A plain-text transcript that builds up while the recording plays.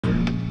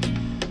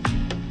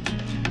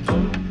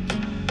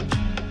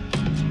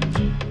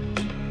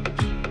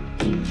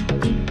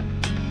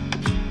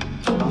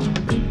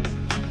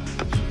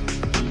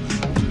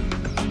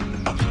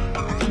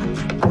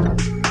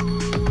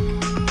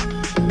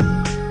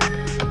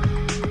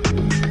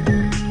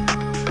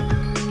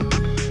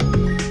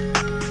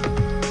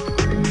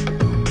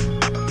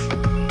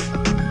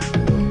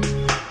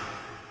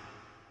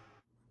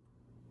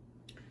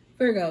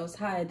Virgos,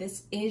 hi,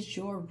 this is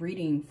your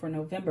reading for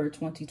November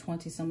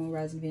 2020, Sun, Moon,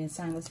 Rising, Venus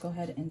sign. Let's go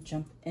ahead and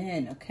jump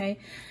in, okay?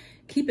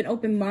 Keep an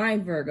open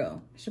mind,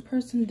 Virgo. Is your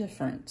person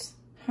different?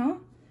 Huh?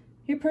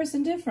 Your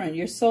person different.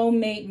 Your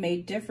soulmate may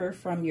differ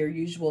from your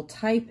usual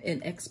type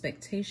and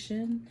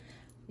expectation.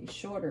 You're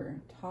shorter,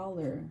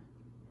 taller,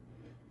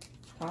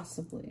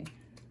 possibly,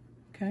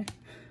 okay?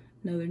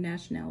 Another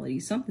nationality.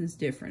 Something's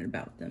different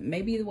about them.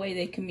 Maybe the way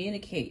they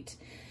communicate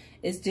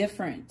is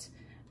different,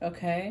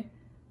 okay?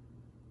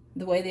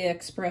 The way they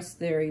express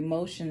their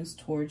emotions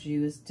towards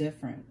you is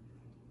different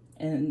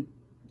in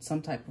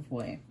some type of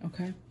way,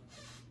 okay?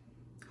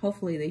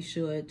 Hopefully they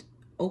should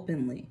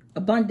openly.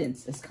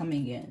 Abundance is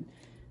coming in.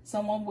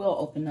 Someone will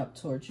open up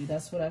towards you.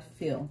 That's what I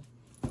feel.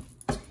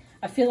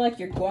 I feel like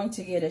you're going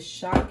to get a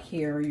shock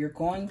here. You're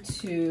going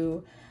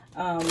to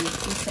be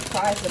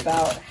surprised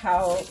about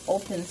how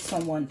open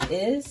someone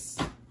is,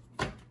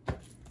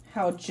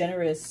 how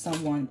generous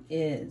someone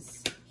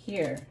is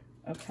here,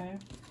 okay?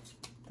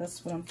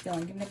 That's what I'm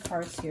feeling. Give me the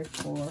cards here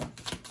for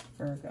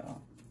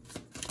Virgo.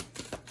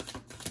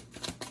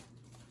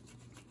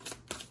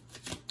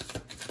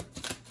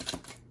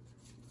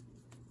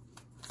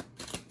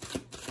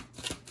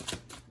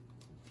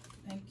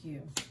 Thank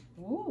you.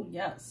 Ooh,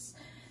 yes.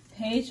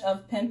 Page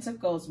of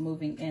Pentacles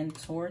moving in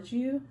towards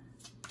you.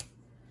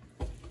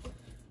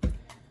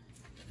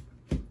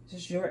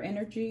 Just your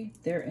energy,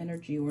 their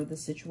energy, or the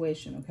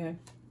situation, okay?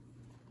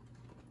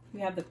 We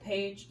have the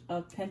Page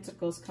of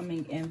Pentacles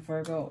coming in,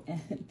 Virgo,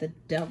 and the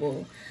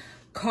Devil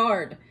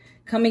card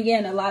coming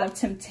in. A lot of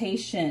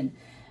temptation.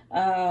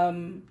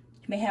 You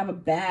may have a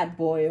bad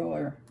boy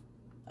or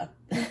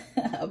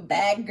a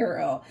bad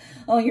girl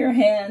on your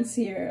hands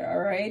here, all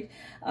right?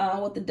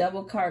 With the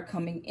Devil card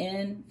coming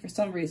in, for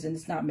some reason,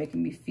 it's not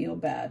making me feel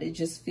bad. It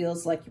just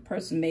feels like your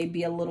person may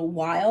be a little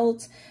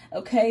wild,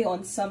 okay,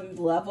 on some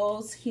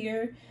levels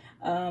here.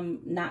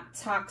 Not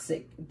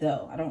toxic,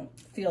 though. I don't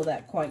feel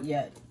that quite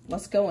yet.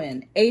 Let's go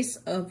in. Ace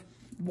of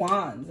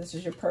Wands. This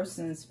is your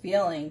person's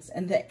feelings.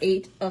 And the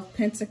Eight of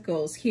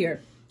Pentacles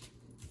here.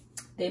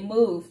 They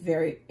move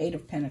very... Eight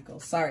of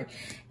Pentacles. Sorry.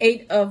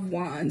 Eight of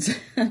Wands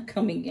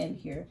coming in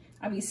here.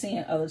 I be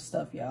seeing other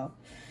stuff, y'all.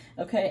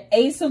 Okay.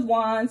 Ace of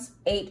Wands.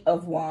 Eight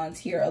of Wands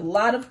here. A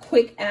lot of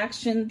quick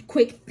action,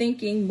 quick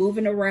thinking,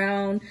 moving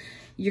around.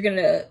 You're going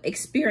to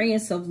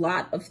experience a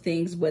lot of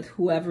things with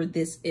whoever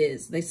this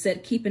is. They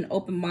said keep an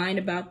open mind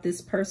about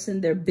this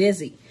person. They're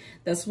busy.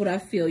 That's what I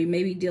feel. You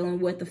may be dealing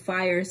with the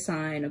fire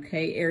sign,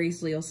 okay?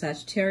 Aries, Leo,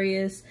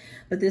 Sagittarius.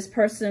 But this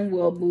person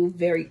will move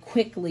very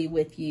quickly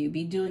with you.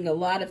 Be doing a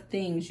lot of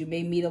things. You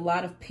may meet a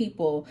lot of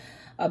people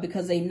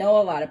because they know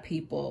a lot of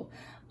people.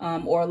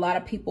 Or a lot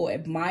of people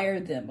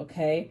admire them,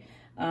 okay?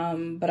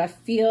 But I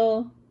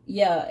feel...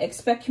 yeah,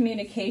 expect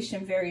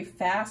communication very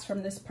fast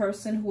from this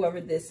person,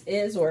 whoever this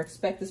is, or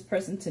expect this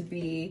person to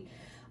be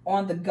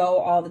on the go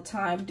all the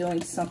time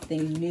doing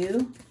something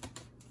new.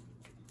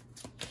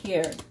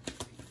 Here.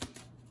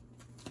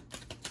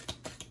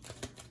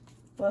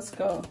 Let's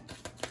go.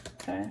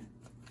 Okay.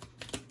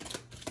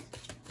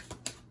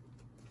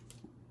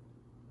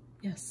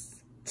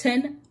 Yes.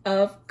 10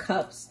 of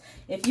Cups.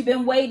 If you've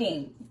been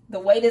waiting, the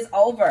wait is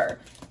over.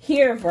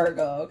 Here,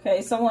 Virgo,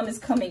 okay? Someone is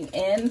coming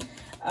in.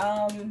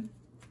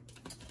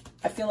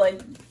 I feel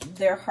like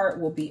their heart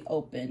will be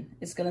open.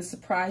 It's going to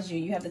surprise you.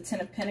 You have the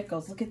 10 of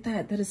Pentacles. Look at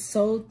that. That is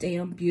so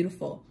damn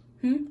beautiful.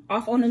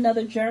 Off on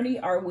another journey,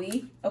 are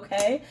we?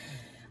 Okay.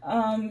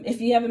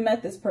 If you haven't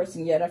met this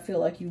person yet, I feel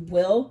like you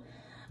will.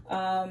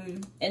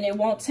 And it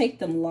won't take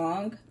them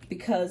long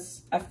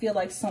because I feel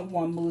like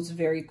someone moves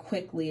very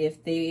quickly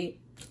if they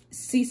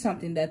see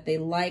something that they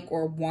like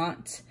or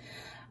want.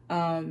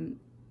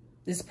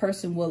 This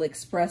person will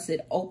express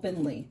it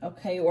openly,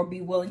 okay, or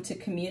be willing to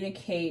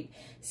communicate,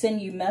 send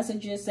you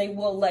messages. They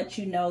will let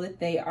you know that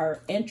they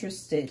are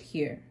interested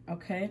here,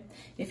 okay?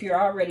 If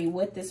you're already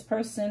with this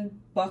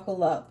person,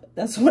 buckle up.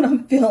 That's what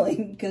I'm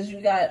feeling because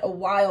you got a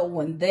wild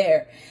one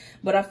there.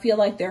 But I feel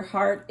like their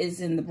heart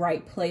is in the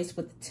right place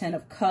with the 10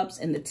 of Cups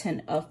and the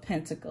 10 of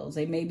Pentacles.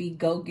 They may be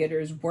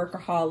go-getters,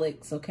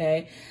 workaholics,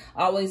 okay?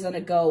 Always on the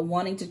go,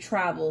 wanting to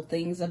travel,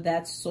 things of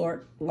that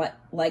sort,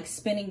 like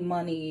spending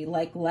money,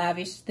 like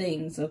lavish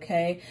things,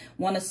 okay?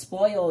 Want to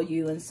spoil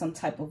you in some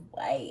type of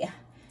way.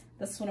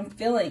 That's what I'm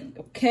feeling,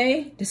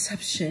 okay?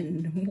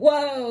 Deception.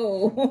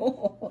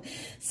 Whoa!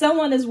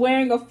 Someone is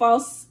wearing a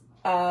false...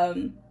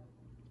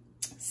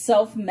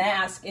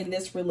 self-mask in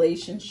this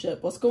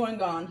relationship. What's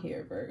going on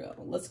here, Virgo?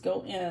 Let's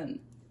go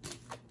in.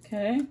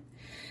 Okay.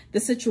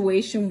 The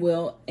situation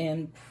will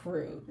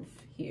improve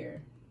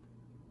here.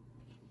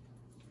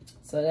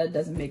 So that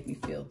doesn't make me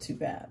feel too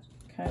bad.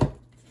 Okay.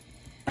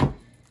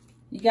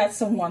 You got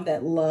someone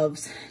that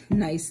loves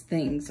nice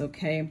things,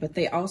 okay? But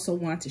they also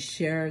want to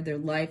share their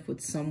life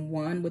with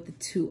someone with the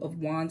 2 of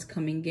Wands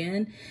coming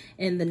in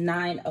and the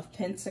 9 of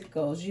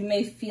Pentacles. You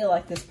may feel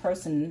like this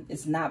person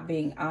is not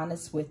being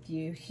honest with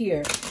you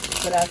here,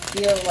 but I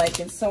feel like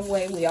in some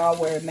way we all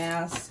wear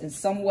masks in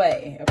some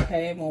way,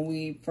 okay, when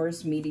we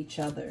first meet each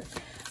other.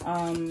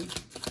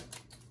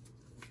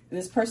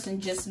 This person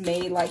just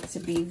may like to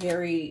be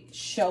very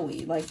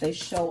showy, like they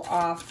show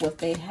off what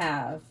they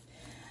have.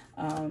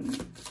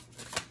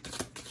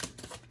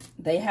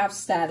 They have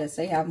status,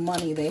 they have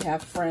money, they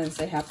have friends,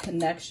 they have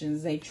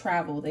connections, they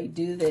travel, they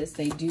do this,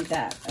 they do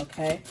that,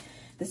 okay?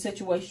 The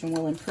situation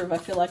will improve. I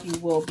feel like you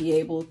will be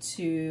able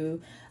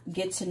to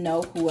get to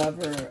know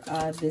whoever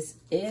this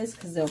is,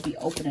 because they'll be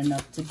open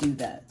enough to do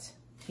that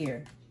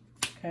here,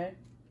 okay?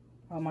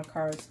 All my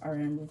cards are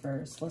in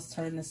reverse. Let's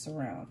turn this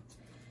around,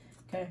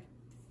 okay?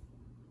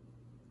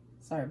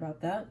 Sorry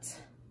about that.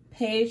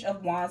 Page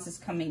of Wands is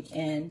coming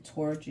in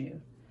towards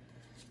you.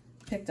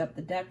 Picked up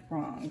the deck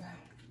wrong.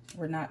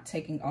 We're not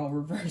taking all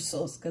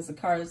reversals because the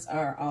cards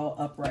are all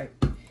upright,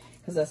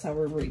 because that's how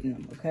we're reading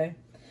them, okay?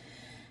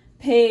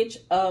 Page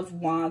of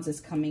Wands is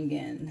coming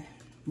in.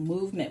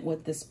 Movement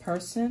with this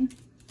person.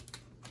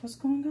 What's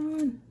going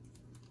on?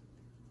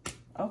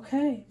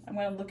 Okay, I'm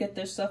going to look at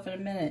their stuff in a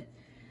minute.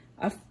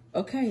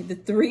 Okay, the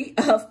Three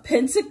of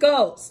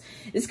Pentacles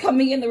is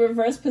coming in the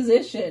reverse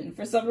position.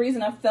 For some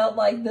reason, I felt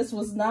like this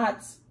was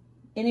not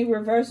any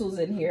reversals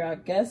in here. I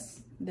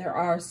guess there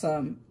are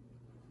some.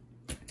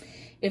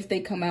 If they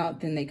come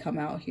out, then they come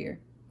out here,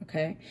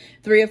 okay?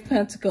 Three of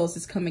Pentacles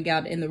is coming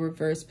out in the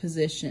reverse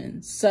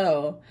position.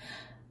 So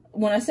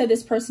when I said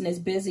this person is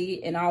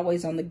busy and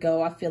always on the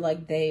go, I feel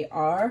like they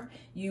are.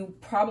 You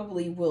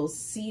probably will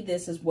see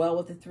this as well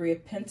with the Three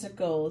of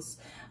Pentacles.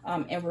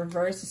 In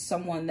reverse is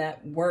someone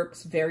that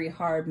works very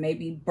hard,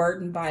 maybe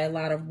burdened by a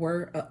lot of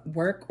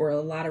work or a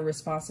lot of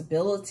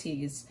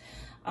responsibilities,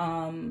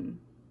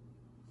 and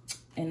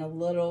a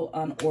little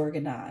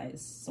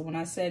unorganized. So when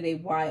I say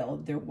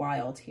they're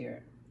wild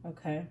here,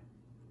 okay?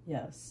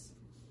 Yes.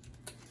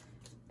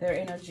 Their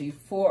energy,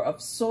 Four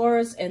of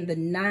Swords and the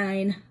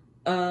Nine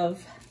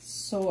of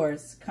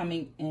Swords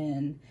coming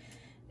in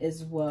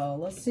as well.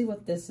 Let's see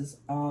what this is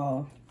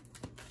all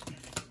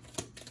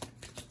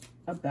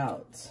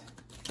about.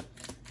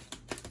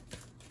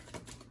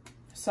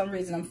 For some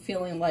reason, I'm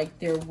feeling like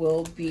there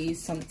will be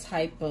some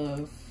type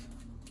of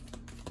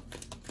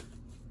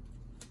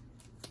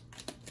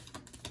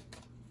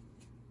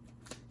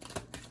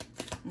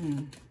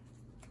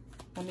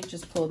let me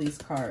just pull these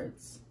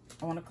cards.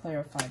 I want to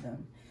clarify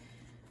them.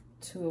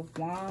 Two of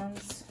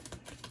Wands.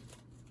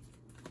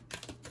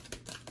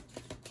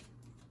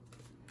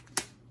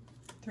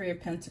 Three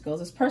of Pentacles.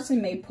 This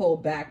person may pull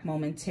back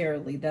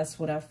momentarily. That's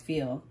what I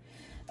feel.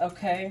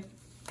 Okay.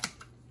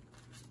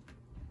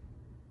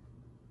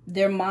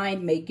 Their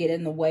mind may get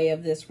in the way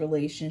of this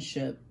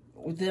relationship.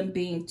 Them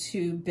being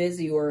too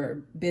busy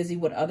or busy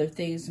with other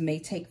things may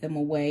take them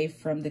away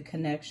from the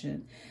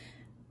connection.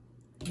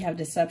 You have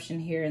deception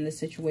here, and the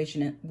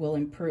situation will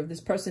improve.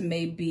 This person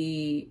may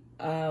be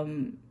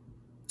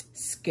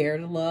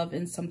scared of love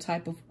in some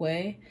type of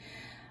way.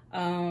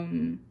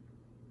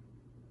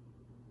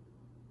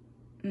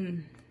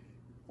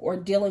 Or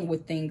dealing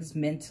with things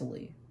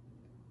mentally.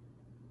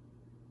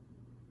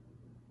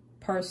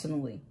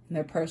 Personally, in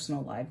their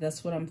personal life.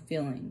 That's what I'm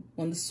feeling.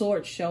 When the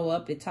swords show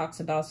up, it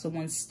talks about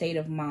someone's state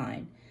of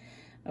mind.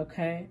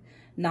 Okay?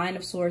 Nine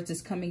of Swords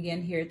is coming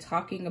in here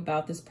talking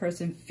about this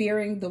person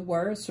fearing the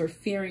worst or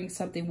fearing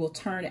something will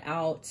turn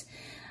out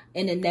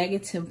in a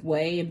negative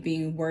way and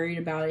being worried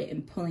about it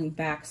and pulling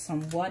back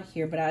somewhat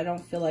here. But I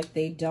don't feel like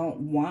they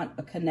don't want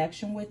a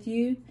connection with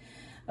you.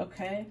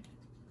 Okay?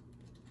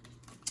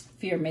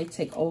 Fear may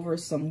take over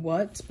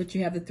somewhat, but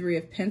you have the Three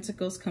of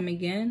Pentacles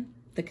coming in,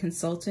 the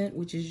Consultant,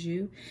 which is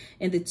you,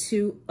 and the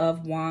Two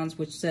of Wands,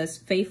 which says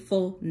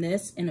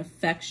faithfulness and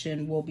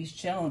affection will be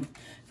shown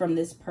from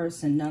this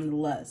person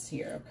nonetheless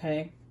here,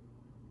 okay?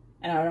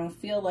 And I don't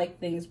feel like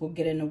things will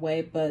get in the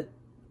way, but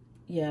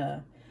yeah,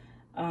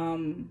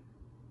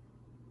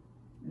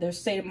 their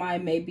state of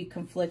mind may be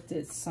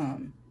conflicted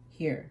some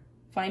here.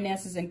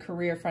 Finances and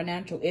career,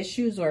 financial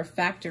issues are a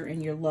factor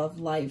in your love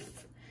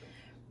life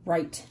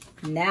right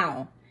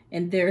now,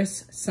 and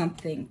there's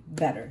something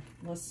better.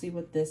 Let's see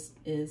what this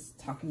is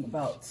talking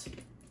about.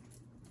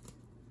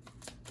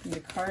 Your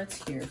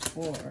cards here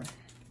for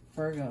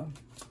Virgo.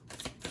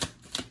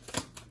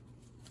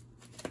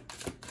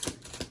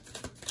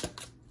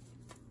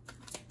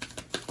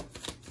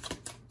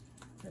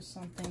 There's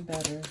something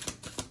better.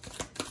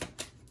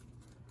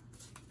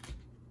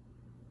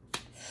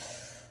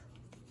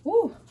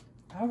 Woo!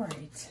 All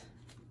right.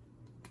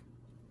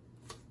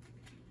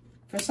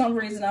 For some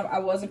reason, I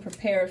wasn't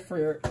prepared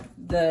for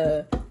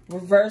the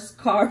reverse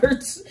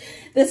cards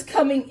that's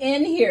coming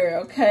in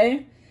here,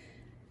 okay?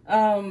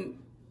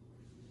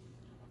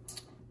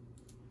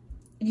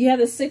 You have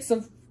the Six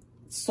of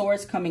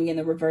Swords coming in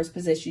the reverse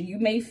position. You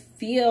may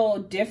feel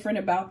different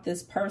about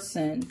this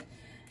person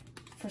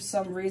for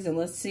some reason.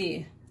 Let's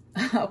see.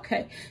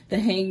 Okay, the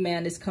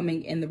Hangman is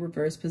coming in the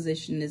reverse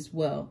position as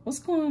well. What's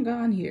going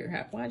on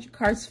here? Why'd your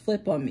cards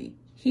flip on me?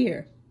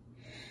 Here.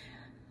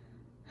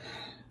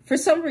 For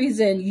some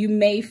reason, you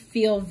may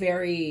feel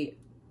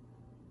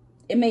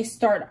it may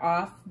start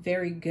off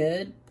very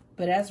good,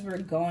 but as we're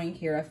going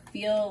here, I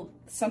feel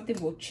something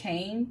will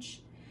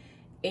change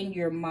in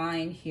your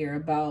mind here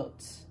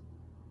about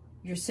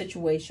your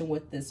situation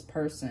with this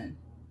person.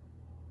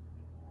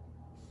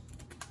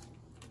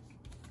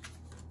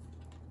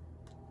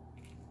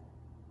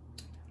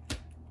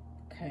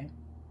 Okay.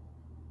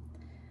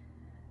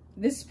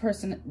 This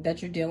person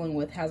that you're dealing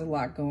with has a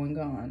lot going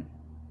on.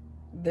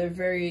 They're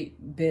very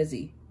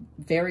busy,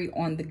 very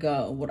on the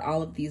go with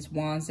all of these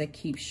wands that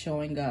keep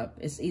showing up.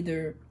 It's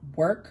either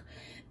work,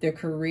 their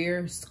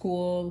career,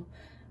 school,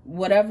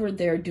 whatever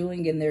they're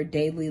doing in their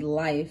daily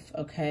life,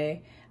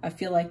 okay? I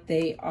feel like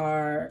they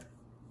are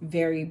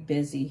very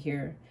busy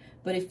here.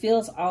 But it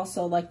feels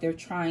also like they're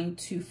trying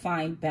to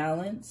find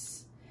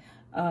balance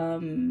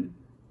in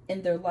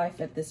their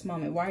life at this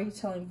moment. Why are you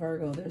telling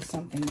Virgo there's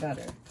something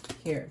better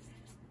here?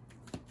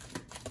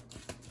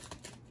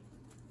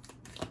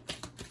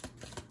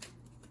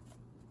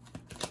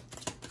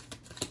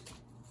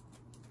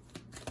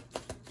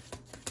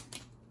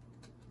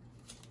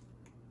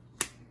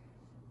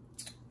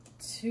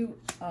 Two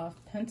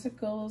of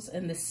Pentacles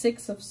and the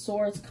Six of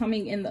Swords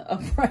coming in the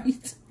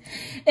upright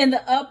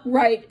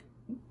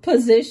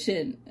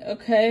position.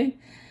 Okay.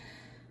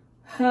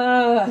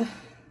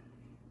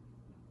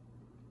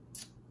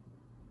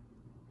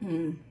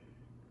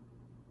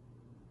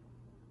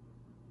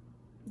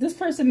 This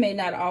person may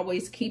not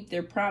always keep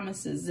their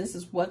promises. This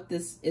is what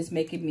this is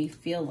making me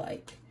feel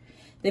like.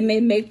 They may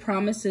make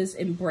promises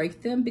and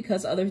break them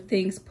because other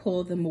things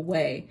pull them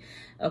away.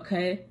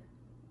 Okay.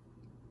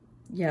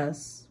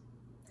 Yes.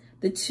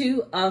 The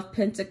Two of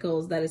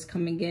Pentacles that is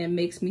coming in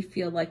makes me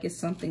feel like it's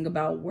something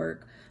about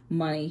work,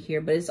 money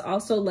here. But it's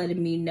also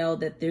letting me know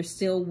that there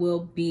still will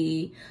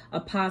be a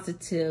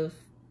positive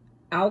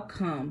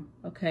outcome,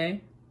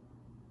 okay?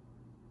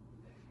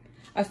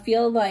 I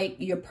feel like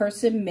your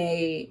person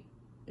may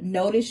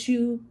notice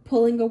you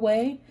pulling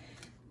away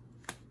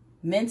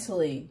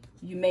mentally.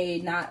 You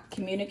may not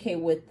communicate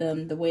with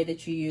them the way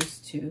that you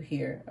used to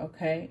here,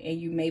 okay? And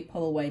you may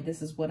pull away.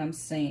 This is what I'm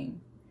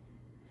saying.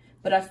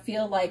 But I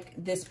feel like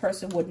this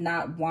person would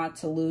not want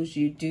to lose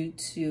you due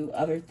to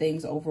other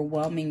things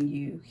overwhelming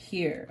you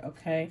here,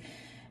 okay?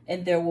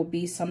 And there will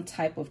be some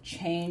type of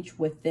change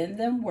within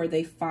them where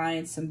they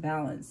find some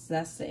balance.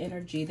 That's the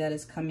energy that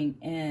is coming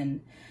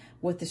in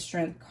with the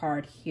Strength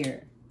card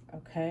here,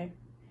 okay?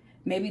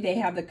 Maybe they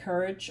have the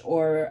courage,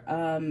 or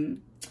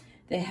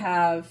they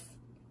have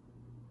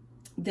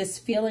this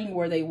feeling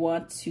where they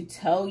want to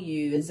tell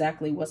you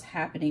exactly what's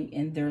happening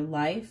in their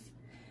life,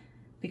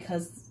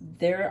 because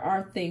there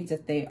are things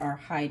that they are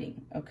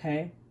hiding,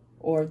 okay?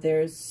 Or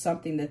there's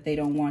something that they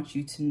don't want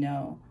you to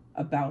know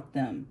about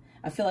them.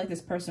 I feel like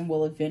this person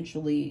will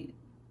eventually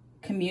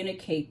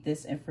communicate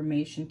this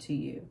information to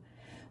you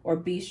or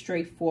be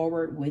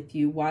straightforward with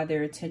you while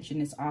their attention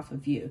is off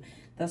of you.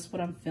 That's what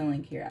I'm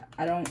feeling here.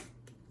 I don't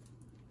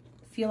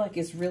feel like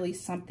it's really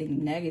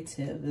something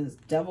negative. This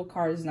Devil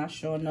card is not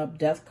showing up.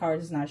 Death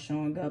card is not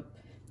showing up.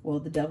 Well,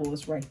 the Devil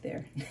is right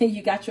there.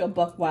 You got your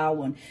buck wild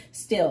one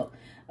still.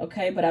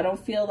 Okay, but I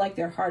don't feel like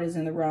their heart is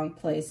in the wrong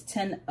place.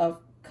 10 of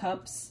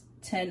Cups,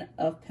 10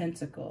 of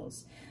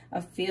Pentacles.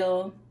 I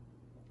feel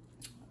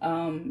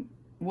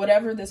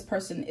whatever this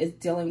person is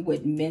dealing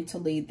with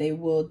mentally, they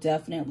will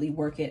definitely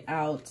work it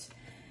out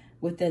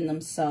within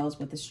themselves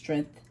with the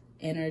Strength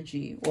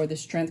energy or the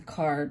Strength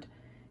card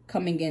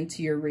coming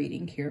into your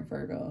reading here,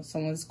 Virgo.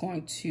 Someone's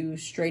going to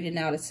straighten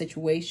out a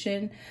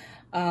situation.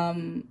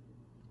 I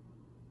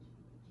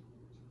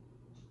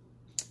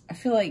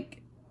feel like,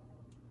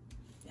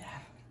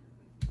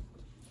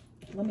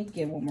 let me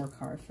get one more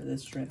card for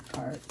this Strength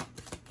card.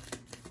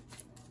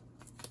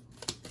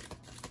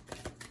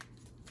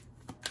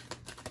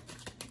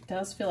 It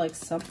does feel like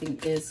something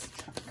is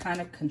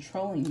kind of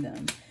controlling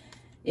them.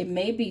 It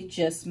may be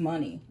just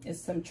money.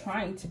 It's them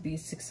trying to be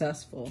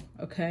successful,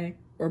 okay?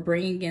 Or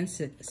bringing in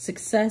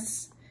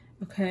success,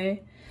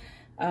 okay?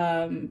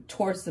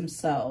 Towards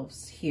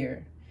themselves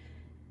here.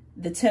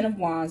 The 10 of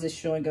Wands is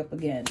showing up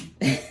again.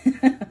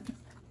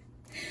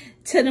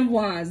 10 of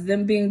Wands,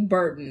 them being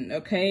burdened,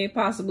 okay?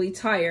 Possibly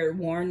tired,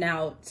 worn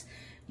out,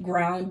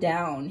 ground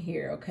down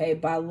here, okay?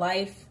 By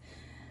life,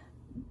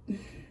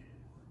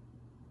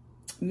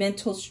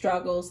 mental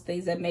struggles,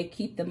 things that may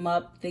keep them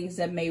up, things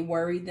that may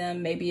worry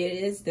them. Maybe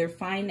it is their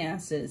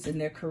finances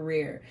and their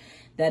career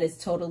that is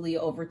totally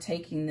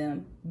overtaking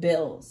them.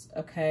 Bills,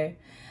 okay?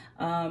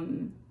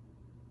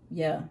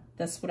 Yeah,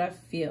 that's what I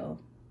feel.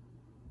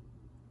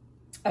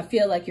 I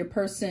feel like your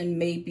person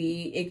may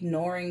be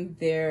ignoring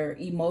their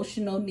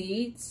emotional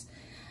needs.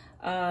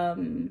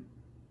 They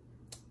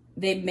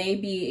may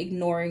be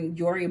ignoring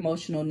your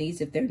emotional needs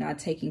if they're not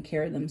taking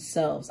care of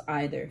themselves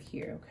either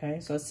here, okay?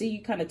 So I see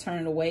you kind of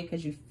turning away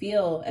because you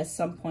feel at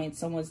some point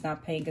someone's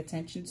not paying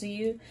attention to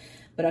you.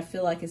 But I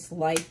feel like it's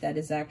life that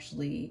is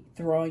actually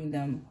throwing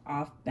them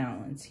off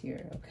balance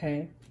here,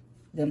 okay?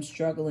 Them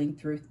struggling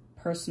through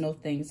personal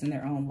things in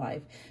their own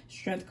life.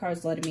 Strength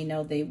cards letting me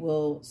know they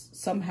will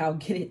somehow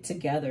get it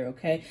together,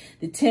 okay?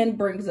 The 10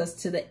 brings us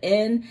to the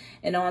end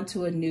and on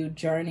to a new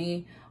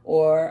journey,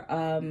 or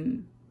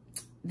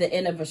the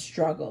end of a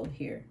struggle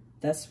here.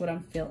 That's what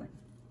I'm feeling,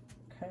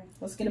 okay?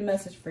 Let's get a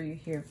message for you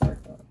here,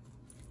 Virgo.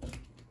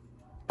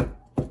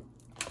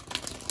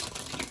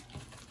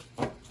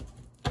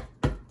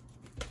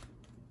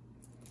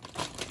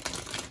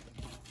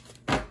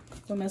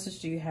 What message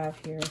do you have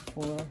here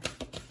for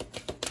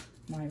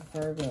my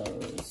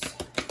Virgos.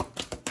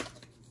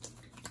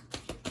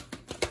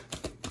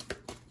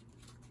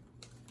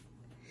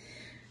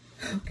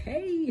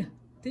 Okay,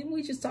 didn't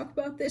we just talk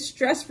about this?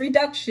 Stress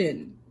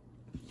reduction.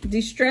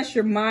 De-stress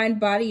your mind,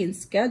 body, and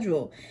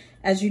schedule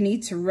as you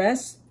need to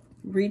rest,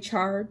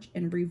 recharge,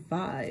 and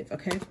revive,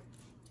 okay?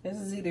 This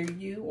is either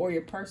you or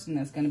your person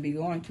that's going to be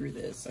going through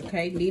this,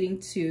 okay? Needing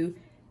to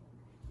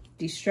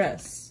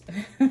de-stress.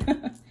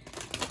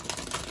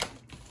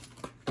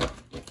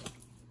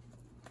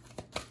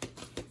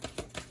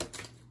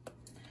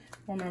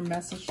 One more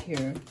message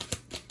here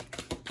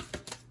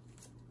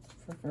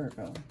for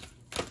Virgo.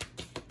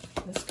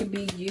 This could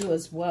be you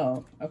as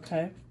well,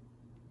 okay?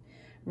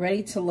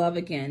 Ready to love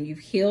again. You've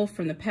healed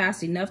from the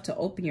past enough to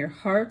open your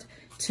heart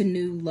to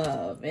new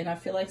love. And I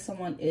feel like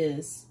someone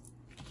is,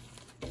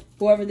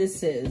 whoever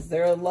this is,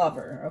 they're a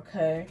lover,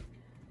 okay?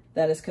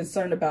 That is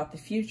concerned about the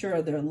future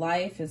of their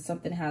life, and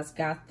something has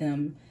got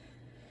them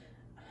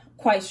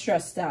quite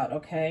stressed out,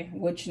 okay?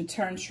 Which in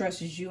turn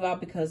stresses you out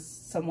because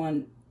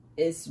someone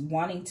is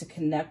wanting to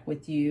connect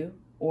with you,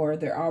 or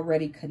they're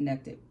already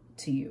connected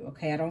to you,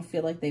 okay? I don't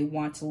feel like they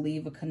want to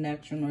leave a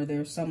connection or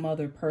there's some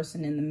other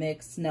person in the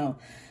mix. No,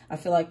 I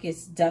feel like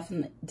it's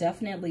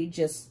definitely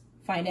just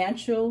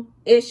financial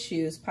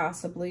issues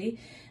possibly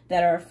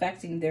that are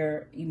affecting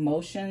their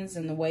emotions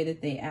and the way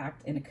that they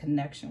act in a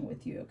connection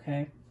with you,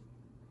 okay?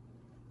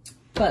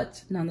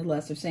 But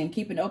nonetheless, they're saying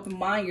keep an open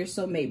mind. Your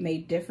soulmate may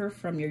differ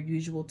from your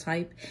usual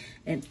type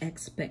and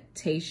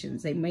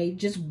expectations. They may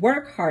just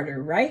work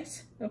harder,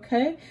 right?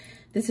 Okay?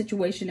 The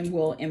situation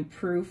will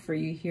improve for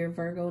you here,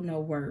 Virgo. No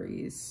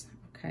worries.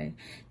 Okay.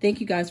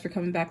 Thank you guys for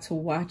coming back to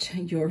watch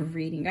your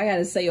reading. I got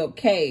to say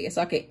okay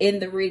so I can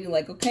end the reading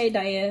like, okay,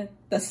 Diane,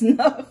 that's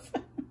enough.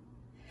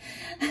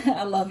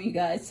 I love you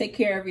guys. Take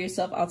care of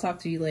yourself. I'll talk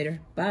to you later.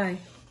 Bye.